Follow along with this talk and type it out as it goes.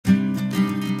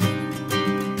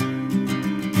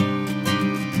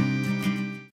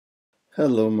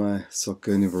Hello, my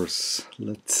soccer universe.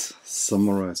 Let's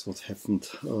summarize what happened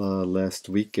last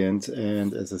weekend.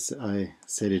 And as I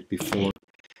said it before,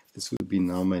 this will be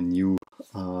now my new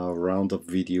roundup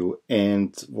video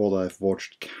and what I've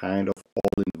watched kind of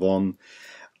all in one.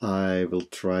 I will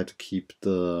try to keep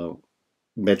the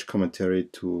match commentary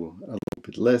to a little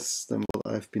bit less than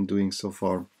what I've been doing so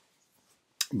far,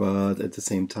 but at the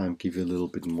same time give you a little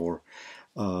bit more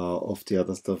of the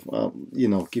other stuff,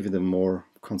 give it a more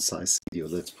concise video,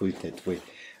 let's put it that way.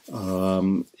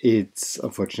 It's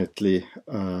unfortunately,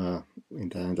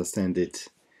 and I understand it,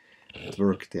 at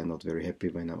work they're not very happy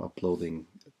when I'm uploading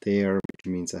there, which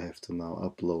means I have to now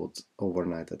upload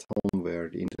overnight at home where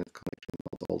the internet connection is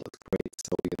not all that great.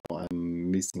 So,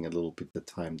 I'm missing a little bit the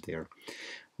time there.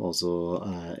 Also,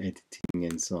 editing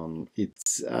and so on.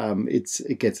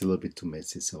 It gets a little bit too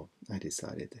messy, so I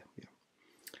decided,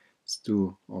 let's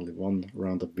do only one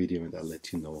roundup video and I'll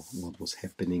let you know what was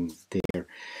happening there.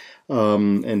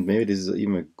 And maybe this is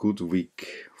even a good week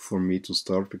for me to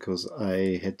start because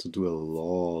I had to do a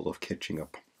lot of catching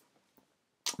up.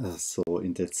 So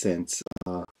in that sense,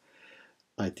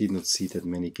 I did not see that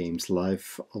many games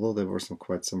live, although there were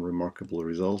quite some remarkable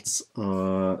results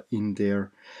in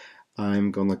there.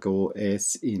 I'm gonna go,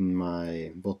 as in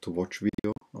my what to watch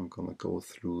video, I'm gonna go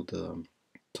through the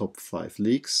top 5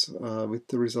 leagues with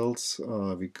the results.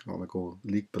 We're gonna go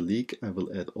league by league. I will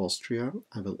add Austria.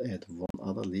 I will add one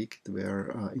other league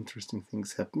where interesting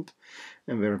things happened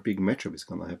and where a big matchup is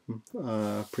gonna happen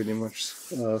pretty much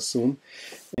soon.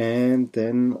 And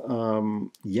then,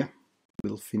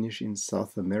 we'll finish in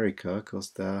South America because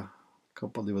the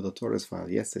Copa Libertadores final.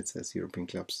 Yes, it says European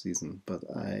Club season, but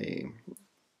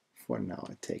for now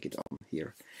I take it on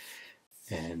here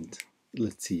and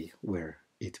let's see where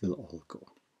it will all go.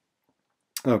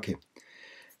 Okay,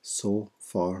 so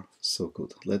far so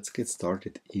good. Let's get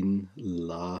started in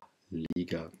La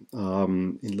Liga.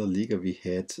 In La Liga we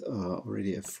had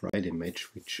already a Friday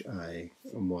match which I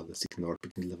more or less ignored,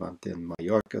 between Levante and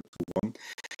Mallorca,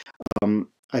 2-1.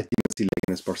 I didn't see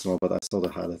Leganes Barcelona, but I saw the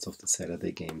highlights of the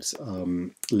Saturday games.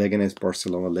 Leganes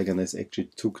Barcelona. Leganes actually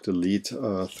took the lead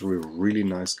through a really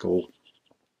nice goal,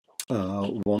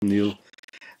 1-0.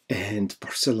 And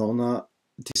Barcelona,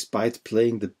 despite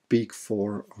playing the big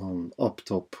four on up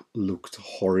top, looked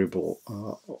horrible.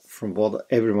 From what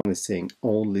everyone is saying,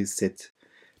 only set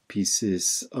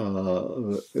pieces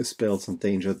spelled some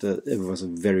danger. It was a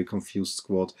very confused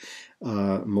squad,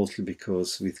 mostly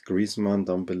because with Griezmann,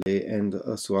 Dembélé and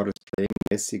Suarez playing,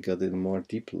 Messi got in a more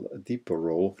deeper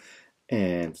role,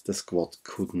 and the squad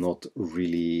could not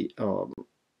really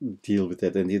deal with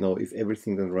that. And if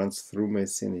everything then runs through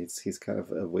Messi and he's kind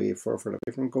of away far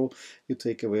away from goal, you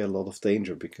take away a lot of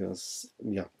danger because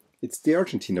it's the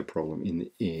Argentina problem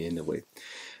in a way.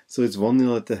 So it's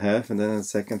 1-0 at the half, and then in the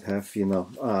second half,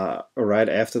 right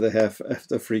after the half,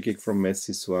 after a free kick from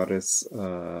Messi, Suarez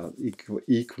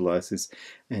equalizes,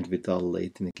 and Vidal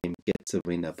late in the game gets a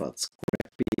winner, but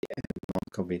scrappy and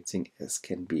non-convincing as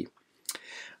can be.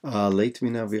 Late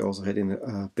winner we also had in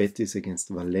Betis against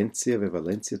Valencia, where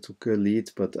Valencia took a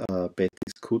lead, but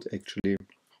Betis could actually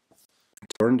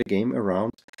turn the game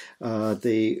around.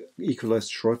 They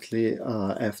equalized shortly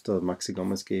after Maxi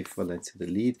Gomez gave Valencia the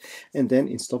lead, and then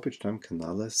in stoppage time,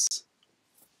 Canales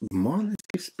more or less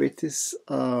gives Betis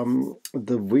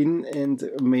the win, and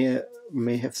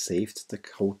may have saved the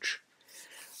coach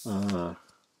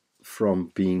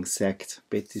from being sacked.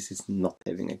 Betis is not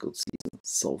having a good season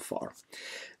so far.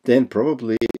 Then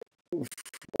probably over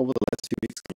the last few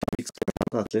weeks,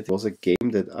 Granada Athletic was a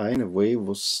game that I, in a way,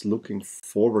 was looking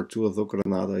forward to, although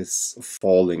Granada is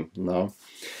falling now.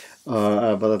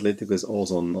 But Atletico is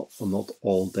also not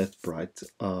all that bright,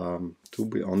 to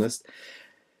be honest.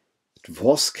 It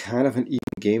was kind of an even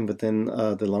game, but then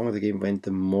the longer the game went,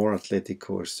 the more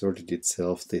Atletico asserted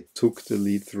itself. They took the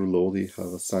lead through Lodi.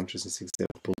 However, Sanchez and 6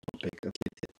 pulled back. Atletico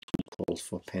had 2 calls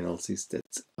for penalties that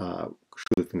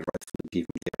should have been rightfully given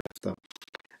thereafter.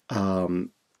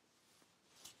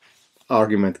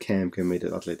 Argument can made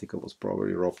that Atletico was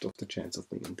probably robbed of the chance of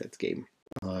winning that game.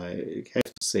 I have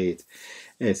to say it,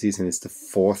 this season is the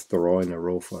 4th draw in a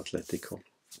row for Atletico.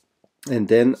 And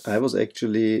then I was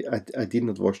actually, I did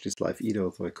not watch this live either,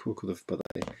 although I could have, but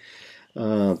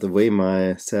the way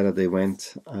my Saturday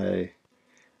went, I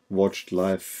watched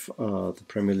live the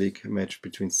Premier League match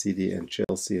between City and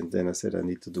Chelsea, and then I said I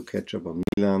need to do catch up on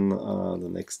Milan. The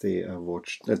next day I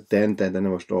watched, then I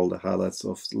watched all the highlights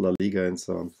of La Liga and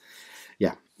so on.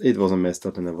 Yeah, it was a messed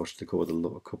up, and I watched the Copa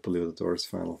Libertadores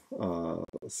final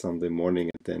Sunday morning,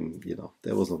 and then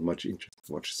there was not much interest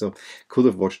to watch, so could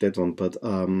have watched that one, but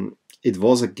it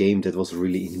was a game that was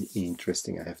really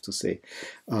interesting, I have to say.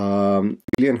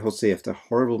 Willian Jose, after a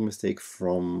horrible mistake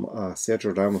from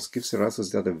Sergio Ramos, gives Real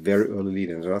Sociedad a very early lead,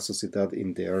 and Real Sociedad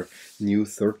in their new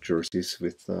third jerseys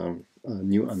with a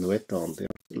new Anueta on there.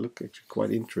 They look actually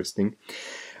quite interesting.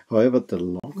 However, the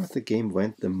longer the game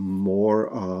went, the more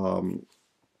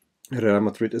Real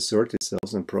Madrid asserted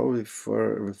themselves, and probably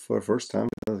for the first time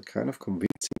a kind of convincing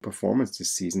performance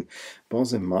this season.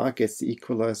 Benzema gets the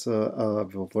equalizer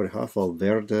for half.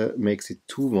 Valverde makes it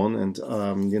 2-1, and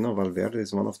Valverde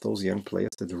is one of those young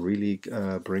players that really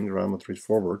bring Real Madrid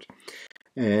forward.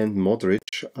 And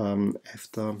Modric,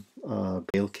 after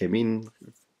Bale came in,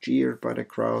 cheered by the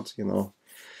crowd,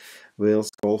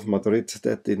 Wales Golf Madrid,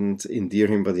 that didn't endear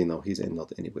him, but he's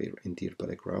not anyway endeared by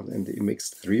the crowd. And he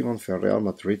makes 3-1 for Real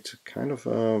Madrid, kind of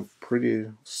a pretty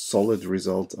solid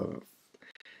result. A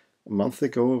month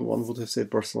ago, one would have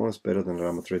said Barcelona is better than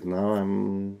Real Madrid. Now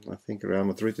I think Real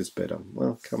Madrid is better.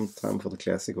 Well, come time for the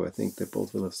Clásico, I think they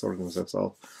both will have sorted themselves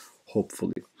out,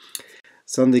 hopefully.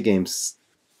 Sunday games.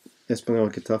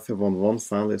 Espanyol Getafe 1-1.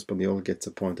 Finally, Espanyol gets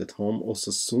a point at home.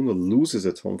 Osasuna loses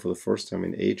at home for the first time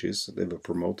in ages. They were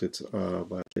promoted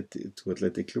to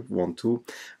Athletic Club 1-2.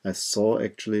 I saw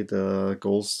actually the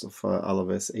goals for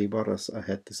Alaves Eibar, as I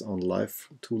had this on live.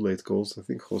 2 late goals, I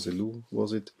think Jose Lu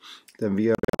was it. Then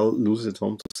Villarreal loses at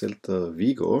home to Celta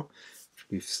Vigo,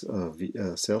 gives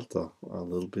Celta a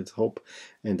little bit hope,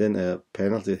 and then a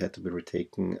penalty had to be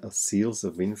retaken, seals a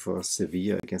win for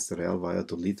Sevilla against Real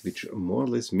Valladolid, which more or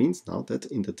less means now that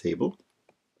in the table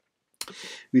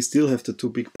we still have the 2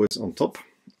 big boys on top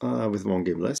with 1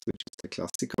 game less, which is the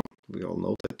Clásico. We all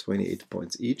know that, 28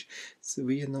 points each.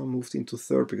 Sevilla now moved into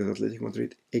 3rd because Athletic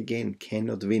Madrid again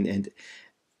cannot win, and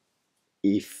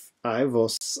if I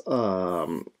was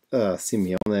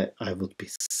Simeone, I would be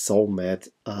so mad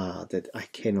that I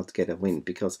cannot get a win,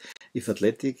 because if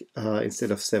Athletic,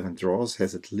 instead of 7 draws,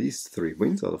 has at least 3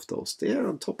 wins out of those, they are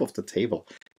on top of the table,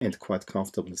 and quite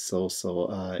comfortably so. So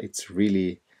it's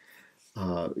really,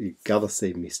 you gotta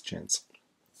say, missed chance.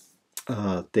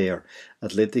 There,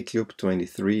 Athletic Club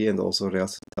 23 and also Real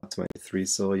Sociedad 23.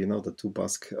 So the 2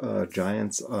 Basque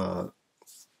giants are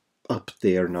up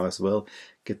there now as well.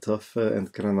 Getafe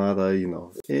and Granada,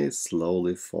 is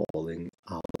slowly falling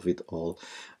out of it all.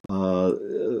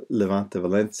 Levante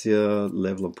Valencia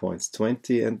level on points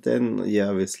 20, and then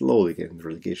we're slowly getting the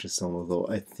relegation zone, although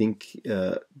I think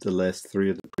the last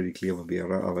 3 are pretty clear. Will be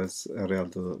Real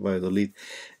Valladolid.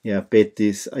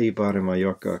 Betis, Eibar and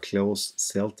Mallorca are close.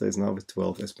 Celta is now with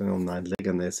 12, Espanyol 9,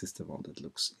 Leganés is the one that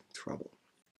looks in trouble.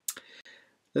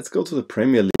 Let's go to the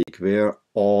Premier League, where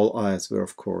all eyes were,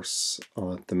 of course,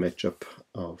 on the matchup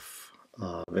of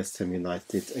West Ham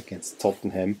United against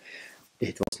Tottenham.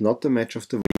 It was not the match of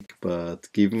the week,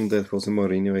 but given that Jose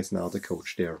Mourinho is now the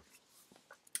coach there,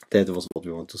 that was what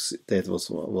we want to see. That was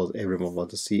what everyone wanted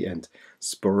to see, and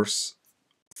Spurs,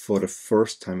 for the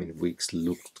first time in weeks,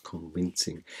 looked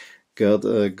convincing. Got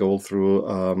a goal through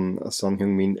Son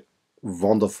Heung-min.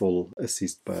 Wonderful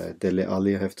assist by Dele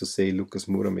Alli, I have to say. Lucas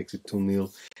Moura makes it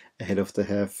 2-0 ahead of the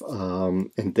half,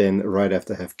 and then right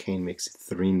after half Kane makes it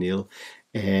 3-0,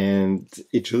 and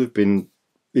it should have been,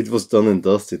 it was done and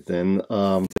dusted then.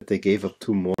 That they gave up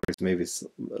 2 more is maybe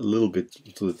a little bit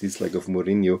to the dislike of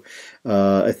Mourinho.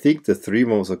 I think the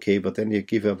 3-1 was okay, but then you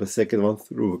give up a second one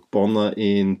through Bonner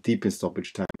deep in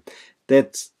stoppage time.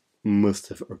 That must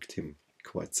have irked him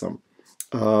quite some.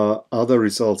 Other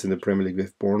results in the Premier League, we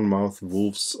have Bournemouth,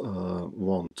 Wolves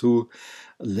 1-2.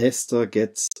 Leicester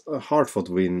gets a hard-fought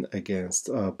win against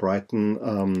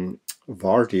Brighton.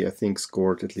 Vardy, I think,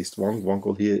 scored at least one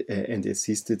goal here and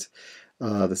assisted.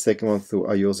 The second one through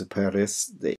Ayoze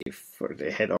Perez. They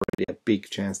had already a big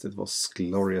chance that was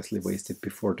gloriously wasted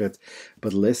before that.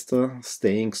 But Leicester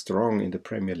staying strong in the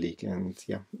Premier League, and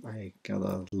I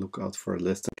gotta look out for a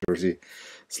Leicester jersey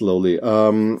slowly.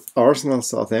 Arsenal,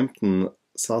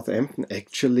 Southampton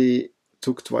actually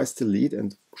took twice the lead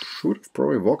and should have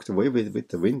probably walked away with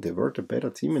the win. They were the better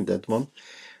team in that one.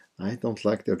 I don't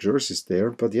like their jerseys there,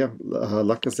 but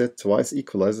Lacazette twice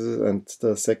equalizes, and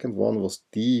the second one was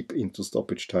deep into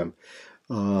stoppage time.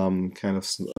 Kind of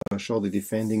shoddy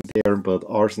defending there, but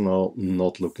Arsenal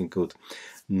not looking good.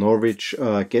 Norwich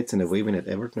gets an away win at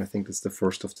Everton. I think it's the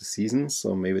first of the season,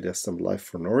 so maybe there's some life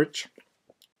for Norwich.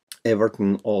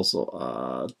 Everton also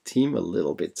a team a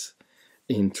little bit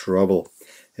in trouble,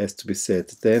 has to be said.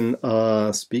 Then,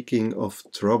 speaking of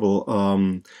trouble,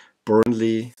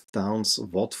 Burnley downs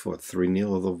Watford 3-0,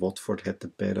 although Watford had the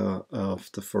better of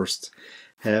the first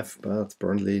half, but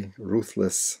Burnley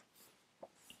ruthless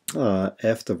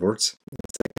afterwards. In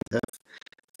the second half,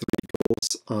 3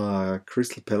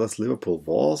 Crystal Palace Liverpool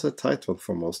was a tight one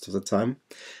for most of the time.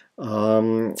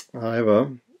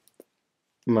 However,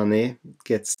 Mane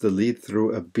gets the lead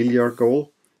through a billiard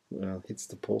goal, hits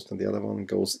the post, and the other one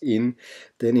goes in.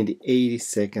 Then in the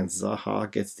 82nd, Zaha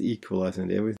gets the equalizer,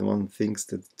 and everyone thinks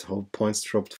that points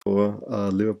dropped for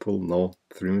Liverpool. No,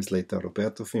 3 minutes later,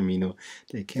 Roberto Firmino,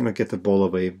 they cannot get the ball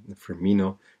away.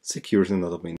 Firmino secures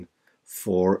another win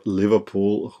for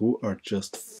Liverpool, who are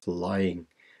just flying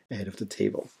ahead of the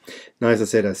table. Now, as I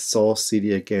said, I saw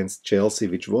City against Chelsea,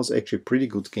 which was actually a pretty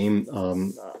good game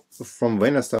from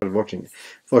when I started watching.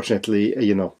 Fortunately,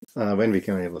 when we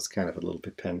came in, it was kind of a little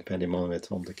bit pandemonium at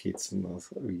home. The kids,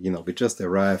 we just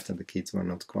arrived and the kids were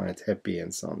not quite happy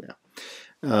and so on.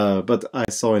 Yeah. But I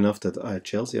saw enough that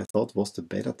Chelsea, I thought, was the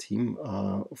better team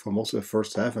for most of the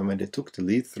first half. And when they took the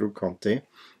lead through Conte,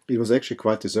 it was actually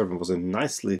quite deserving. It was a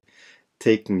nicely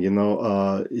taken,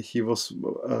 he was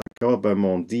covered by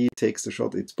Mondi, takes the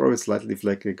shot. It's probably slightly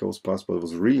deflected, goes past, but it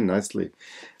was really nicely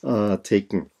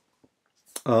taken.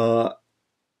 De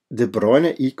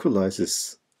Bruyne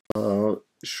equalizes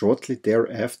shortly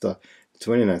thereafter,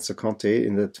 29th. So Conte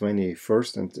in the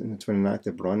 21st and in the 29th,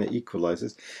 De Bruyne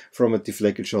equalizes from a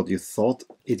deflected shot. You thought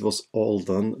it was all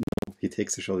done. No, he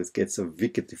takes a shot, it gets a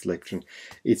wicked deflection.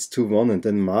 It's 2-1, and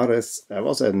then Mahrez, that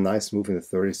was a nice move in the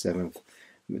 37th.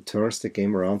 Turns the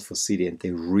game around for City, and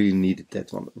they really needed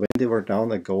that one. When they were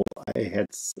down a goal, I had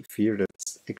fear that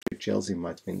actually Chelsea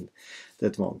might win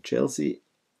that one. Chelsea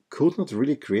could not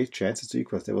really create chances to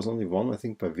equalize. There was only one, I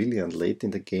think, by Willian late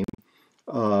in the game.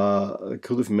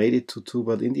 Could have made it to 2,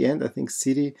 but in the end, I think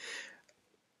City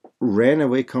ran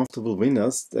away comfortable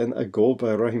winners. Then a goal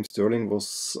by Raheem Sterling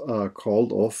was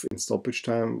called off in stoppage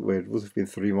time, where it would have been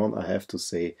 3-1. I have to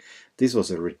say, this was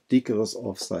a ridiculous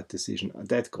offside decision.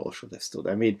 That goal should have stood.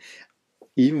 I mean,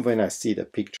 even when I see the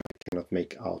picture, I cannot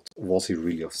make out, was he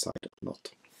really offside or not.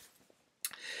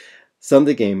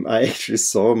 Sunday game, I actually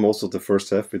saw most of the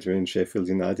first half between Sheffield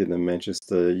United and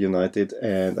Manchester United,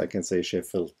 and I can say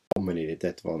Sheffield dominated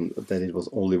that one. That it was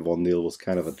only 1-0 was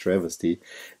kind of a travesty.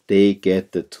 They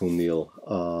get the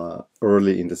 2-0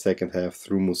 early in the second half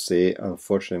through Mousset.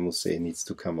 Unfortunately, Mousset needs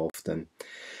to come off then.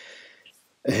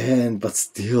 But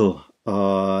still,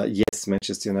 yes,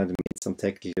 Manchester United made some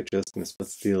tactical adjustments, but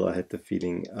still I had the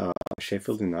feeling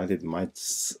Sheffield United might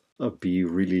be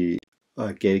really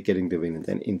getting the win. And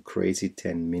then in crazy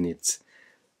 10 minutes,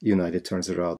 United turns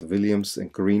it around. Williams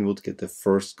and Greenwood get the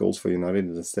first goals for United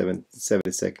in the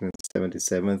 72nd and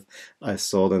 77th. I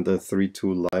saw then the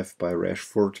 3-2 live by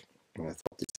Rashford, and I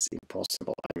thought, this is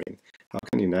impossible. I mean, how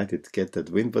can United get that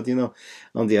win? But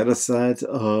on the other side,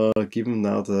 given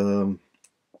now the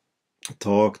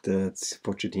talk that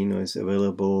Pochettino is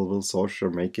available, will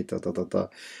Solskjaer make it,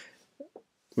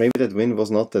 maybe that win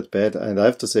was not that bad. And I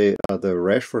have to say, the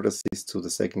Rashford assist to the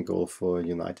second goal for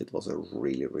United was a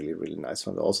really, really, really nice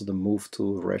one. Also, the move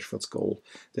to Rashford's goal,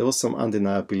 there was some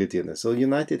undeniability in it. So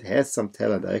United has some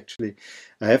talent. Actually,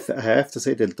 I have to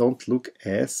say they don't look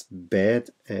as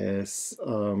bad as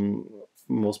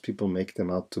most people make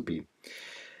them out to be.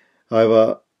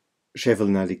 However, Sheffield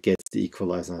United gets the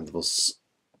equalizer, and it was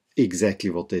exactly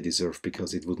what they deserve,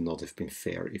 because it would not have been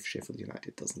fair if Sheffield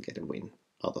United doesn't get a win.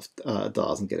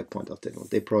 Doesn't get a point out of that one.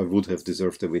 They probably would have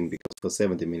deserved the win, because for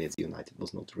 70 minutes United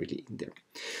was not really in there.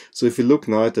 So if you look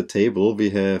now at the table,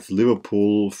 we have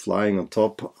Liverpool flying on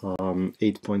top,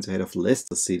 8 points ahead of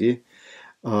Leicester City.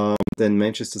 Then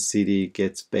Manchester City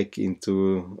gets back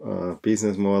into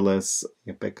business more or less,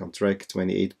 back on track,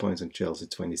 28 points, and Chelsea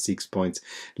 26 points.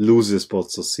 Loses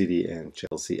spots, so City and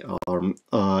Chelsea are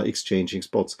exchanging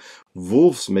spots.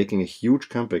 Wolves making a huge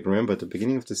comeback. Remember, at the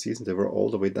beginning of the season, they were all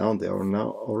the way down. They are now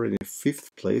already in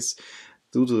 5th place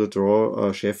due to the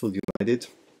draw. Sheffield United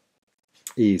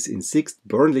is in 6th.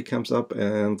 Burnley comes up,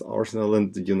 and Arsenal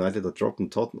and United are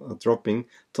dropping.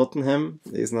 Tottenham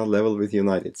is now level with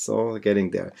United, so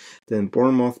getting there. Then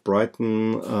Bournemouth,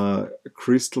 Brighton,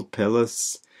 Crystal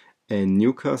Palace, and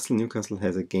Newcastle. Newcastle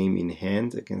has a game in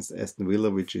hand against Aston Villa,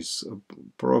 which is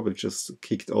probably just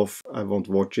kicked off. I won't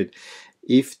watch it.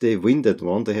 If they win that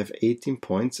one, they have 18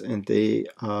 points, and they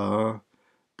are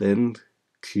then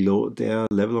their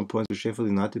level on points with Sheffield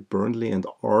United, Burnley, and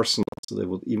Arsenal. So they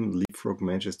would even leapfrog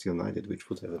Manchester United, which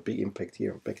would have a big impact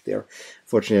here and back there.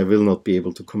 Fortunately, I will not be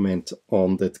able to comment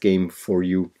on that game for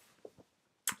you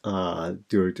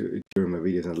during my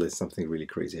videos, unless something really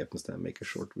crazy happens. Then I make a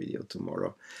short video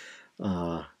tomorrow.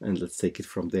 And let's take it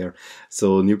from there.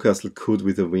 So Newcastle could,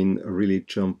 with a win, really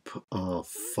jump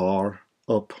far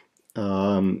up.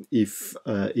 If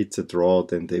it's a draw,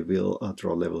 then they will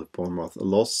draw level with Bournemouth. A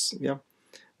loss,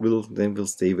 will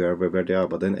stay where they are.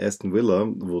 But then Aston Villa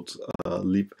would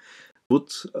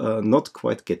would not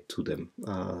quite get to them.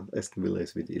 Aston Villa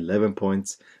is with 11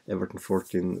 points, Everton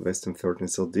 14, West Ham 13.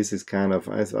 So this is kind of,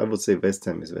 I would say West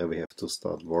Ham is where we have to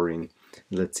start worrying.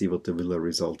 Let's see what the Villa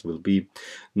result will be.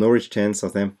 Norwich 10,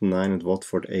 Southampton 9 and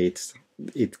Watford 8.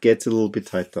 It gets a little bit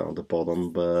tighter on the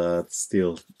bottom, but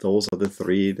still, those are the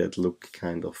three that look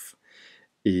kind of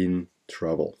in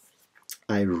trouble.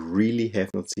 I really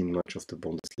have not seen much of the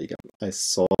Bundesliga. I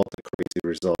saw the crazy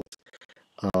result.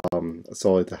 I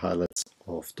saw the highlights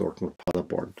of Dortmund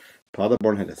Paderborn.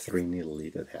 Paderborn had a 3-0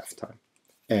 lead at halftime.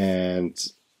 And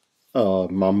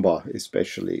Mamba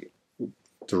especially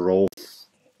drove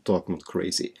Dortmund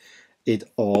crazy. It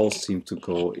all seemed to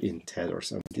go in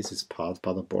tatters. I mean, this is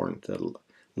Paderborn, the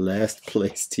last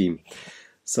place team.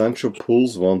 Sancho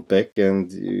pulls one back,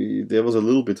 and there was a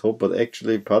little bit hope, but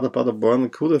actually Paderborn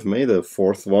could have made a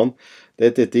fourth one.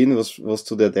 That they didn't was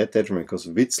to their detriment, because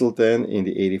Witzel then in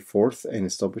the 84th and in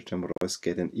stoppage time Reus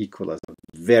get an equalizer.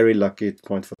 Very lucky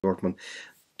point for Dortmund.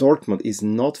 Dortmund is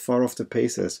not far off the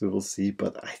pace, as we will see,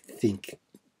 but I think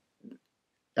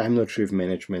I'm not sure if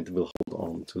management will hold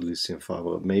on to Lucien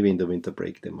Favre. Maybe in the winter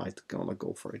break they might gonna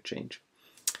go for a change.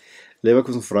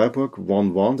 Leverkusen-Freiburg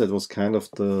 1-1. That was kind of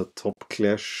the top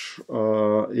clash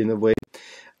in a way.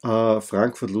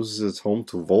 Frankfurt loses at home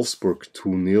to Wolfsburg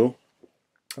 2-0.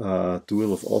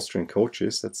 Duel of Austrian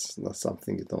coaches. That's not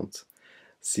something you don't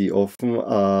see often.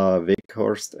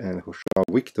 Weghorst and Hushar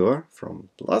Victor from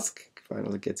LASK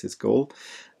finally gets his goal.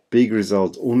 Big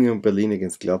result. Union Berlin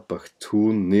against Gladbach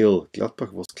 2-0.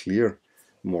 Gladbach was clear,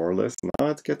 more or less. Now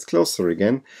it gets closer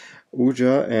again.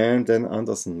 Uja and then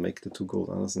Andersen make the 2 goals.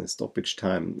 Andersen in stoppage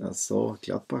time. So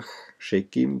Gladbach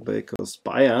shaky because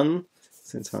Bayern,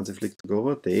 since Hansi Flick took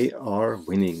over, they are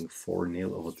winning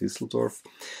 4-0 over Düsseldorf.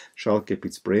 Schalke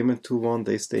beats Bremen 2-1.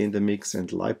 They stay in the mix,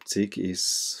 and Leipzig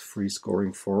is free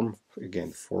scoring form.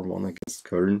 Again, 4-1 against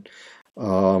Köln.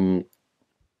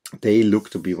 They look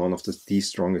to be one of the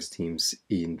strongest teams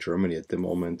in Germany at the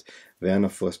moment. Werner,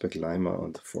 Forsberg, Leimer,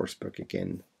 and Forsberg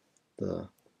again. The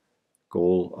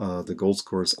goal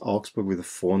scorers Augsburg with a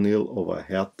 4-0 over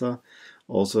Hertha.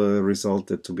 Also a result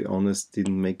that, to be honest,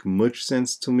 didn't make much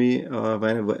sense to me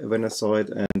when I saw it.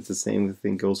 And the same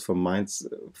thing goes for Mainz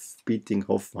beating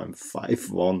Hoffenheim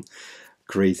 5-1.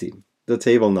 Crazy. The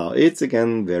table now, it's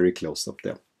again very close up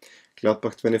there.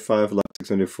 Gladbach 25, Leipzig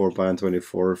 24, Bayern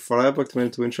 24, Freiburg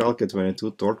 22 and Schalke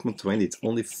 22, Dortmund 20. It's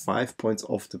only 5 points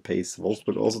off the pace.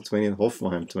 Wolfsburg also 20 and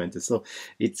Hoffenheim 20. So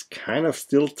it's kind of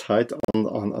still tight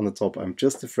on the top. I'm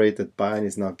just afraid that Bayern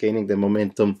is now gaining the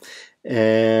momentum.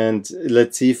 And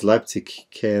let's see if Leipzig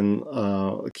can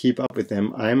keep up with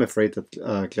them. I'm afraid that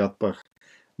Gladbach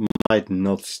might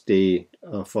not stay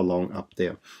for long up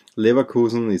there.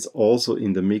 Leverkusen is also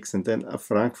in the mix. And then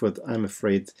Frankfurt, I'm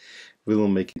afraid, will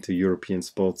make it to European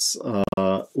spots.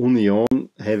 Union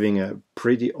having a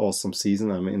pretty awesome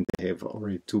season. I mean, they have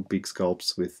already 2 big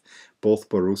scalps with both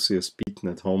Borussias beaten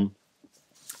at home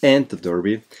and the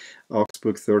derby.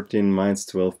 Augsburg 13, Mainz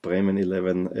 12, Bremen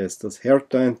 11, as does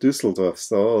Hertha and Düsseldorf.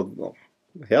 So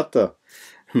Hertha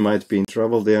might be in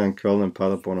trouble there, and Köln and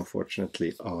Paderborn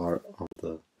unfortunately are on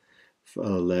the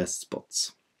last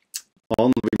spots.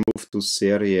 On we move to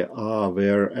Serie A,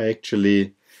 where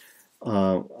actually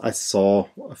I saw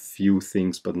a few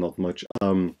things, but not much.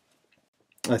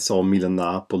 I saw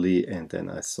Milan-Napoli, and then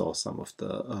I saw some of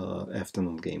the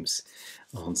afternoon games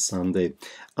on Sunday.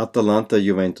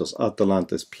 Atalanta-Juventus.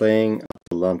 Atalanta is playing,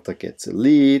 Atalanta gets a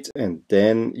lead, and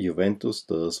then Juventus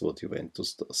does what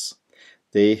Juventus does.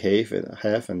 They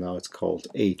have and now it's called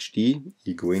HD,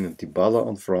 Higuain and Dybala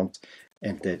on front,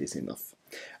 and that is enough.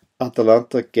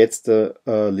 Atalanta gets the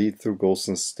lead through goals,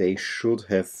 since they should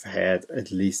have had at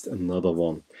least another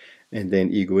one. And then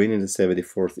Higuain in the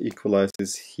 74th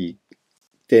equalizes. He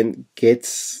then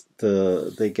gets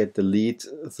they get the lead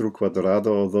through Cuadrado,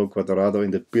 although Cuadrado in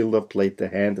the build-up played the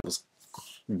hand. It was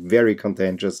very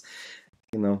contentious.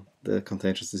 You know, the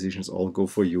contentious decisions all go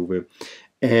for Juve.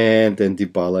 And then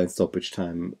Dybala in stoppage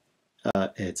time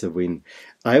adds a win.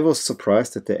 I was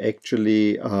surprised that they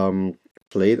actually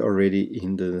played already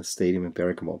in the stadium in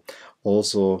Bergamo.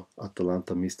 Also,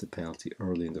 Atalanta missed a penalty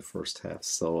early in the first half.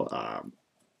 So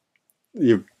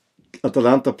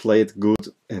Atalanta played good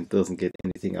and doesn't get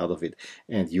anything out of it.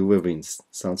 And Juve wins.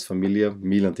 Sounds familiar?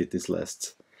 Milan did this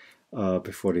last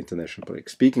before the international break.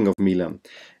 Speaking of Milan,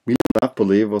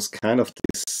 Napoli was kind of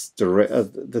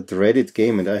the dreaded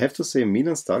game. And I have to say,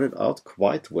 Milan started out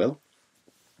quite well.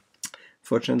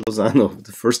 Fortunately, Lozano,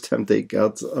 the first time they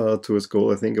got to his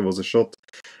goal, I think it was a shot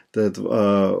that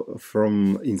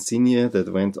from Insigne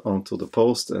that went onto the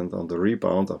post, and on the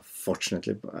rebound,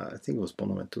 unfortunately, I think it was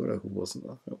Bonaventura who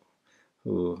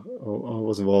who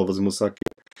was involved, was Musaki,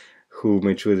 who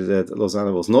made sure that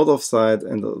Lozano was not offside,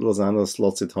 and Lozano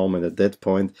slots it home. And at that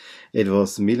point, it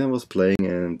was Milan was playing,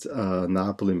 and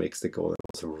Napoli makes the goal. I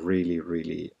was really,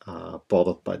 really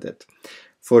bothered by that.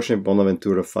 Fortunately,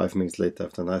 Bonaventura 5 minutes later,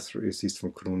 after a nice assist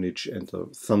from Krunic and a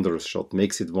thunderous shot,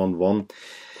 makes it 1-1.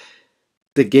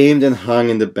 The game then hung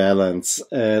in the balance,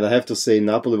 and I have to say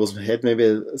Napoli had maybe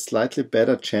a slightly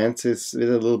better chances. With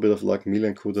a little bit of luck,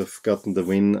 Milan could have gotten the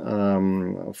win.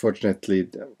 Unfortunately,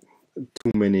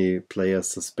 too many players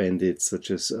suspended,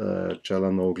 such as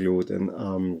Çalhanoğlu and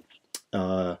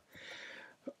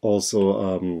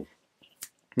also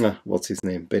what's his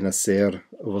name? Benacer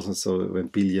wasn't, so when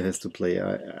Biglia has to play,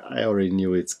 I already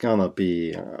knew it's gonna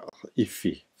be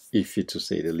iffy to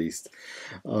say the least.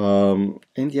 And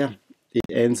yeah, it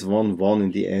ends 1-1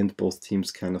 in the end. Both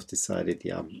teams kind of decided,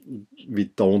 yeah, we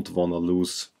don't want to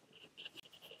lose.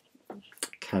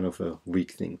 Kind of a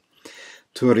weak thing.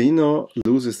 Torino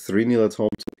loses 3-0 at home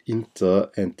to Inter,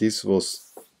 and this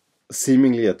was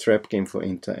seemingly a trap game for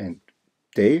Inter, and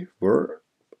they were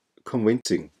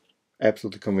convincing,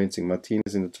 absolutely convincing.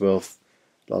 Martinez in the 12th,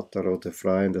 Lautaro De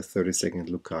Vrij in the 32nd,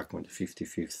 Lukaku in the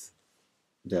 55th.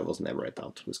 There was never a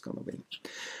doubt who's going to win.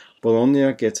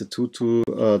 Bologna gets a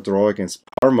 2-2 draw against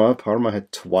Parma. Parma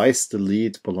had twice the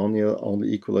lead. Bologna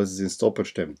only equalizes in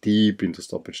stoppage time, deep into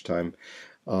stoppage time.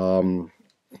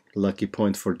 Lucky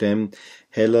point for them.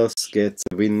 Hellas gets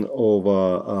a win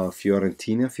over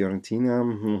Fiorentina.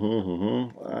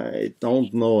 I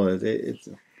don't know.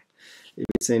 If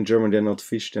we say in German, they're not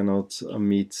fish, they're not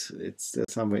meat. It's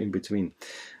somewhere in between.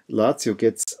 Lazio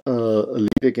gets a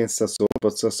lead against Sassuolo,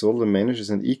 but Sassuolo manages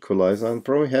an equalizer and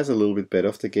probably has a little bit better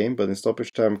of the game. But in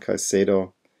stoppage time,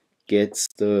 Caicedo gets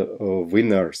the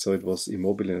winner. So it was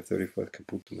Immobile in the 34th,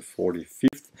 Caputo in the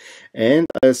 45th. And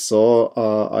I saw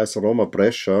Roma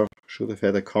Brescia. Should have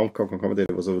had a commentator.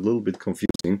 It was a little bit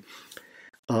confusing.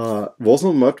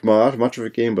 Wasn't much of a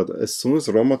game, but as soon as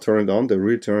Roma turned on, they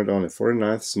really turned on. At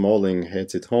 49th, Smalling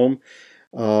heads it home.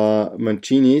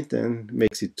 Mancini then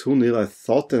makes it 2-0. I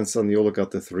thought then Zaniolo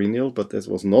got the 3-0, but that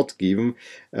was not given.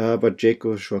 But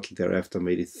Dzeko shortly thereafter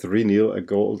made it 3-0, a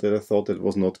goal that I thought that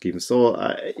was not given. So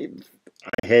I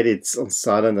had it on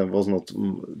silent and was not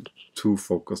too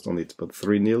focused on it, but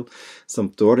 3-0.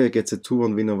 Sampdoria gets a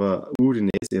 2-1 win over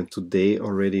Udinese, and today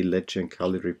already Lecce and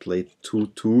Cagliari played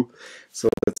 2-2. So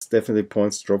that's definitely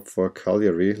points drop for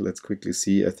Cagliari. Let's quickly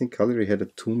see. I think Cagliari had a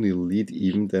 2-0 lead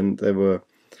even. Then there were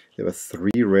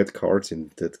 3 red cards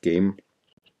in that game.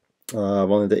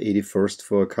 One in the 81st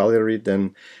for Cagliari,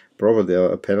 then probably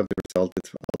a penalty resulted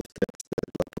out of that.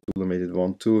 Lapadula made it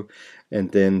 1-2,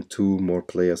 and then 2 more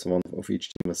players, one of each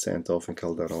team was sent off, and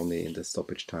Calderoni in the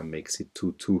stoppage time makes it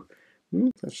 2-2.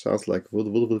 That sounds like would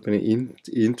have been an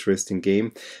interesting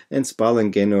game. And Spal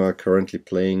and Genoa are currently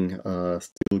playing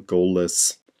still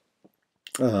goalless.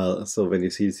 So when you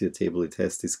see the table, it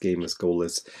has this game as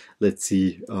goalless. Let's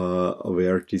see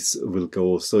where this will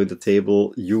go. So in the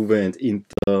table, Juve and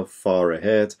Inter far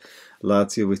ahead.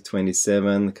 Lazio with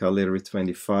 27, Cagliari with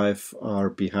 25 are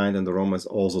behind, and Roma is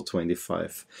also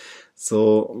 25.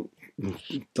 So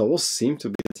those seem to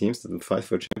be the teams that will fight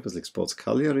for Champions League spots.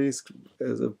 Cagliari is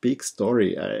a big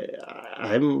story.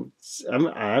 I'm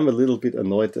a little bit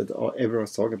annoyed that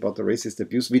everyone's talking about the racist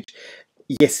abuse, which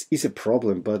yes, is a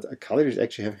problem, but Cagliari is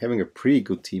actually having a pretty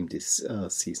good team this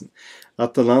season.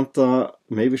 Atalanta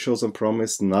maybe shows some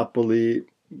promise. Napoli,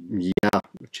 yeah,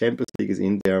 Champions League is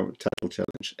in there. Title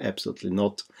challenge, absolutely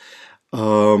not.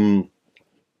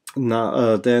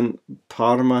 Then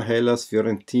Parma, Hellas,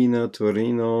 Fiorentina,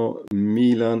 Torino,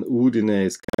 Milan, Udine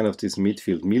is kind of this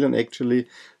midfield. Milan actually,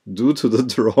 due to the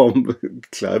draw,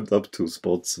 climbed up 2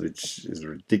 spots, which is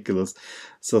ridiculous.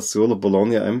 Sassuolo,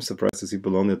 Bologna, I'm surprised to see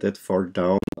Bologna that far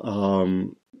down,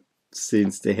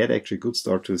 since they had actually a good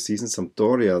start to the season.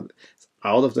 Sampdoria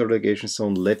out of the relegation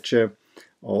zone. Lecce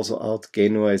also out.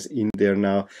 Genoa is in there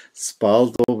now. Spal,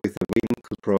 though, with a win,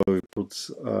 could probably put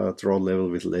draw level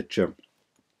with Lecce.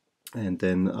 And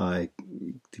then,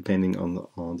 depending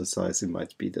on the size, it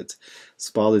might be that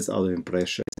Spal is out in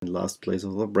Brescia in last place.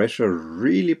 Although Brescia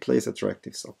really plays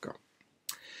attractive soccer.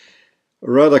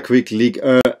 Rather quick league.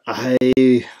 I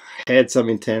had some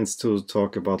intents to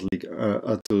talk about league,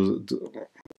 to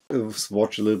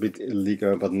watch a little bit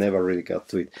Liga, but never really got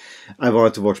to it. I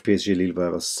wanted to watch PSG Lille, but I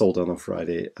was so done on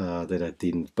Friday that I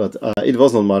didn't. But it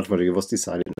was not much, but it was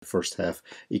decided in the first half.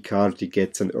 Icardi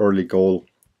gets an early goal,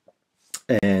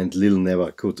 and Lille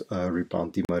never could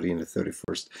rebound. Di Maria in the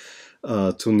 31st.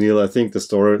 2-0. I think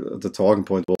the talking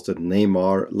point was that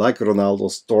Neymar, like Ronaldo,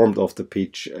 stormed off the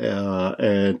pitch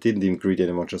and didn't even greet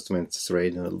anyone, just went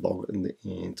straight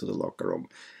into the locker room.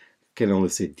 can only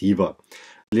say Diva.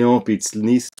 Lyon beats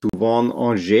Nice 2-1.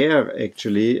 Angers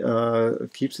actually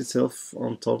keeps itself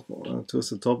on top, towards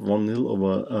the top, 1-0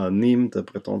 over Nîmes. The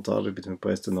Breton derby between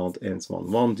Brest and Nantes ends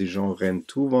 1-1. Dijon Rennes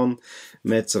 2-1.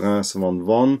 Metz Reims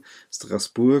 1-1.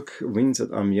 Strasbourg wins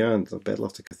at Amiens. The Battle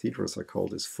of the Cathedrals, I call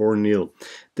this, 4-0.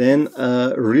 Then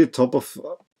really top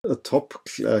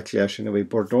clash in a way.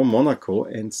 Bordeaux Monaco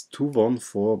ends 2-1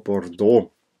 for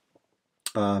Bordeaux.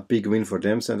 Big win for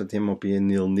them. Saint-Étienne-Montpellier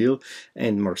 0-0,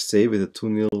 and Marseille with a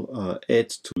 2-0 at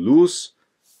Toulouse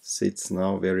sits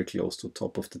now very close to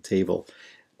top of the table.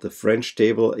 The French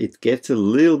table, it gets a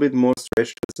little bit more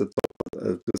stretched at the top,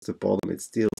 towards the bottom. It's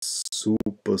still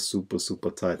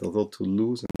super tight. Although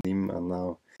Toulouse and Nîmes are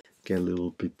now get a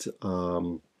little bit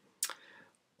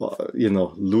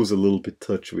lose a little bit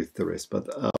touch with the rest. But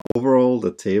overall,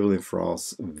 the table in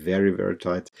France, very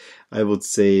tight. I would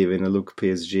say when I look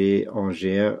PSG,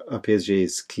 Angers, PSG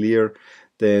is clear.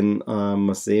 Then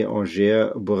Marseille,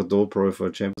 Angers, Bordeaux probably for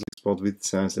a Champions League spot with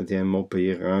Saint-Étienne,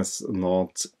 Montpellier, Reims,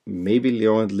 Nantes, maybe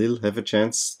Lyon and Lille have a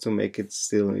chance to make it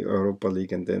still in Europa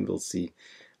League, and then we'll see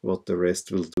what the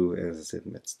rest will do. As I said,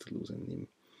 Metz, Toulouse and Nîmes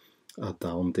are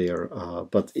down there,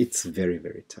 but it's very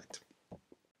tight.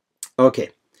 Okay.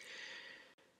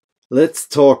 Let's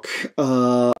talk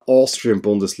Austrian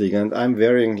Bundesliga, and I'm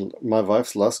wearing my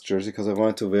wife's LASK jersey because I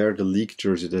want to wear the league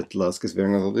jersey that LASK is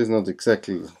wearing. Although this is not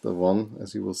exactly the one,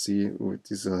 as you will see.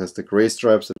 This has the gray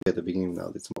stripes at the beginning.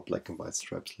 Now it's more black and white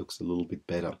stripes. Looks a little bit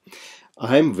better.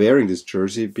 I'm wearing this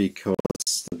jersey because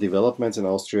the developments in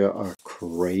Austria are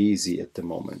crazy at the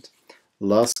moment.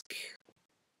 LASK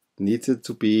needed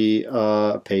to be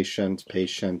patient.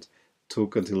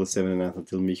 Took until the 79th,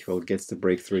 until Michael gets the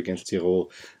breakthrough against Tirol.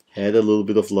 Had a little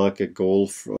bit of luck. A goal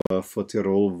for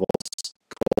Tirol was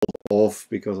called off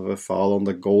because of a foul on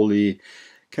the goalie.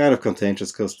 Kind of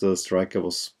contentious because the striker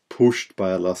was pushed by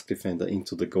a LASK defender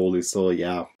into the goalie. So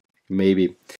yeah,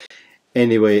 maybe.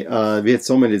 Anyway, we had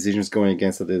so many decisions going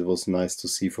against it. It was nice to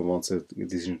see for once a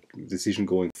decision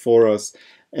going for us.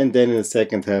 And then in the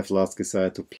second half, LASK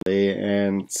decided to play,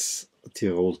 and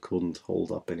Tirol couldn't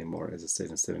hold up anymore. As I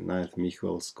said, in 79th,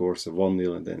 Michael scores a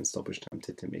 1-0, and then in stoppage time,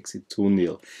 Tete makes it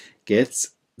 2-0.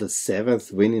 Gets the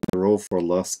 7th win in a row for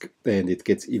LASK, and it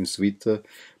gets even sweeter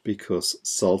because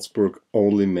Salzburg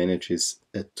only manages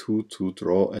a 2-2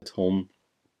 draw at home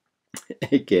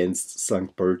against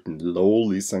St. Pölten,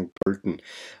 lowly St. Pölten,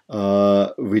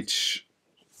 which,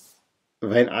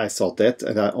 when I saw that,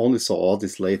 and I only saw all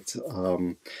this late,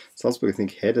 Salzburg, I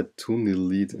think, had a 2-0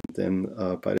 lead, and then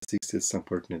by the 60th, St.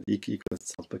 Pölten had equal.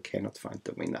 Salzburg cannot find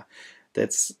the winner.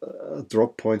 That's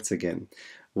drop points again.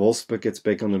 Wolfsburg gets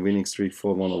back on the winning streak,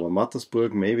 4-1 over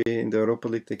Mattersburg. Maybe in the Europa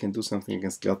League they can do something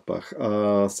against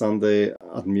Gladbach. Sunday,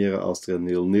 Admira Austria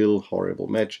 0-0, horrible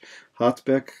match.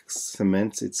 Hartberg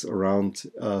cements its round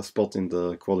spot in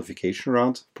the qualification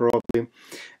round, probably.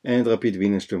 And Rapid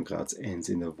Wien and Sturm Graz ends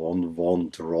in a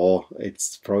 1-1 draw.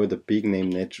 It's probably the big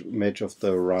name match of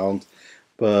the round,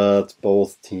 but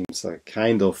both teams are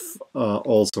kind of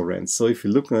also ran. So if you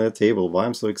look at the table, why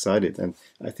I'm so excited, and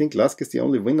I think LASK is the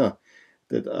only winner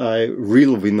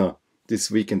real winner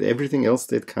this week, and everything else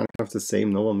stayed kind of the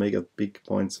same. No one made big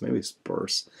points, maybe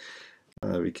Spurs,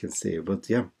 we can say. But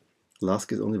yeah,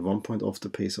 LASK is only 1 point off the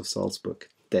pace of Salzburg.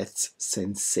 That's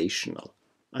sensational.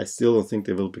 I still don't think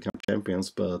they will become champions,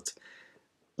 but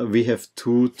we have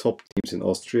two top teams in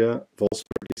Austria.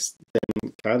 Wolfsburg is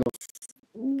then kind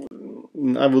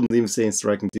of, I wouldn't even say in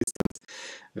striking distance.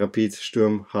 Rapid,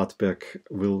 Sturm, Hartberg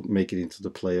will make it into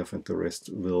the playoff, and the rest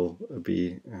will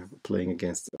be playing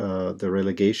against the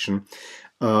relegation.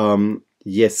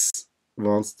 Yes,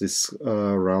 once this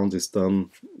round is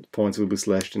done, points will be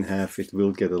slashed in half. It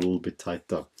will get a little bit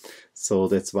tighter. So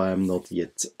that's why I'm not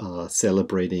yet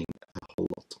celebrating a whole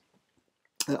lot.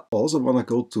 I also want to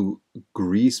go to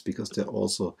Greece because there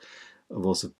also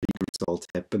was a big result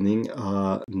happening,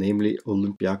 namely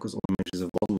Olympiacos matches a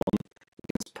 1-1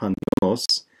 against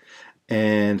Panios,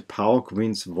 and PAOK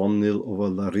wins 1-0 over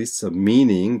Larissa,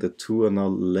 meaning the two are now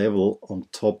level on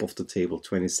top of the table,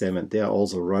 27. They are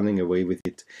also running away with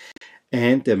it,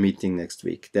 and they're meeting next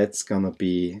week. That's gonna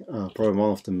be probably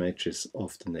one of the matches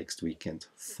of the next weekend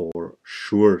for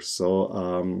sure.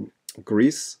 So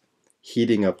Greece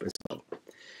heating up as well.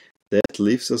 That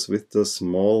leaves us with the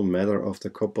small matter of the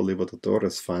Copa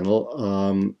Libertadores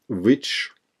final,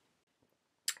 which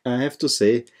I have to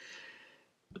say,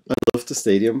 I love the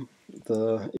stadium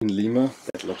in Lima.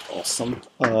 That looked awesome.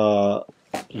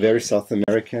 Very South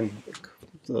American.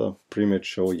 The pre-match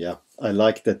show, yeah. I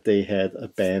like that they had a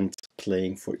band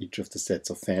playing for each of the sets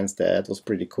of fans. That was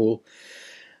pretty cool.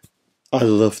 I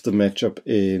love the matchup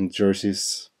in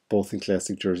jerseys. both in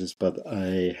classic jerseys, but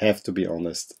I have to be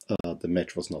honest, the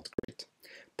match was not great.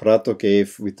 Prato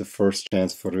gave, with the first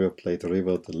chance for River Plate,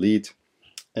 River the lead,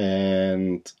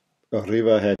 and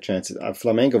River had chances.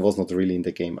 Flamengo was not really in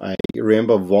the game. I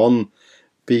remember one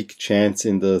big chance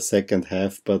in the second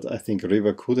half, but I think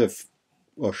River could have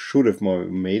or should have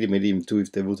made even two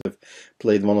if they would have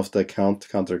played one of the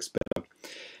counterattacks better.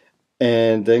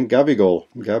 And then Gabriel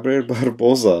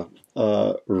Barbosa,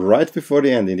 right before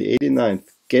the end, in the 89th,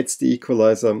 gets the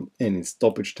equalizer and in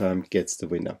stoppage time gets the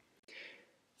winner.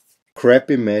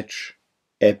 Crappy match,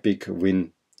 epic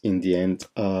win in the end.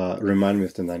 Remind me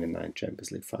of the 99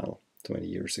 Champions League final 20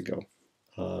 years ago,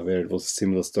 where it was a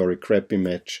similar story. Crappy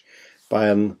match,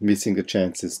 Bayern missing the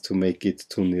chances to make it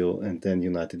 2-0, and then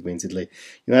United wins it late.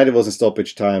 United was in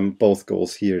stoppage time, both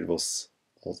goals here. It was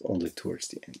only towards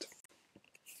the end.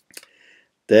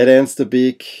 That ends the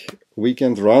big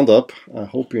weekend roundup. I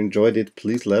hope you enjoyed it.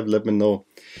 Please let me know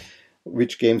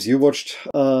which games you watched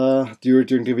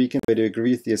during the weekend, whether you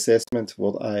agree with the assessment,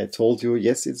 what I told you.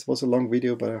 Yes, it was a long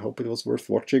video, but I hope it was worth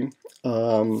watching.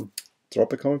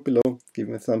 Drop a comment below, give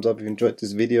me a thumbs up if you enjoyed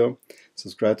this video,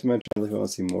 subscribe to my channel if you want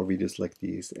to see more videos like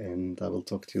these, and I will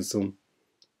talk to you soon.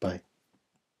 Bye.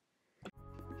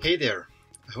 Hey there,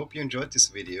 I hope you enjoyed this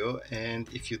video, and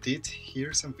if you did, here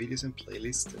are some videos and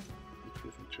playlists that would be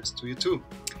of interest to you too.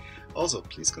 Also,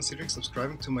 please consider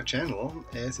subscribing to my channel,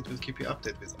 as it will keep you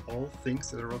updated with all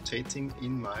things that are rotating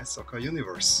in my soccer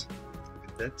universe.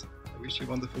 With that, I wish you a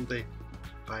wonderful day.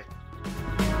 Bye.